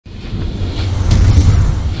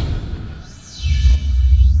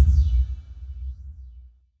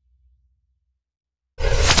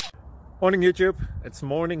Morning YouTube, it's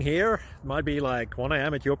morning here. It might be like 1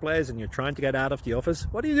 a.m. at your place and you're trying to get out of the office.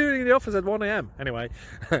 What are you doing in the office at 1 a.m.? Anyway,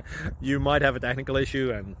 you might have a technical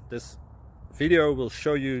issue and this video will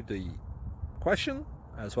show you the question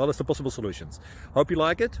as well as the possible solutions. Hope you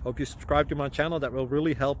like it, hope you subscribe to my channel. That will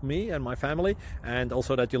really help me and my family, and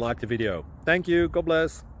also that you like the video. Thank you, God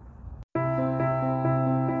bless.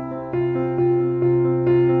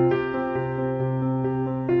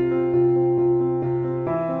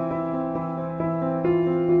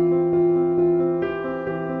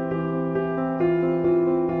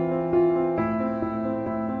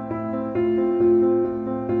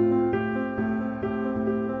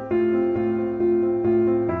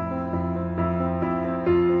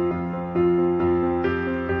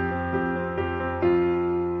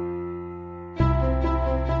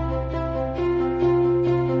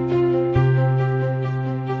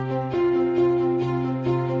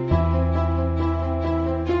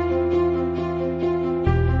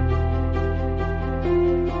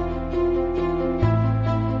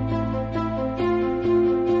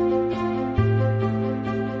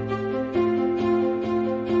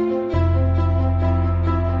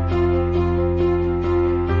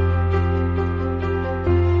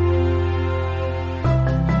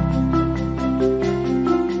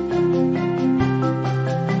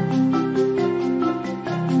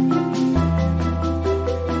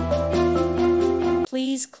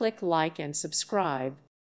 Please click like and subscribe.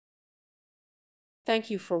 Thank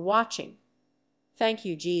you for watching. Thank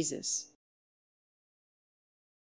you, Jesus.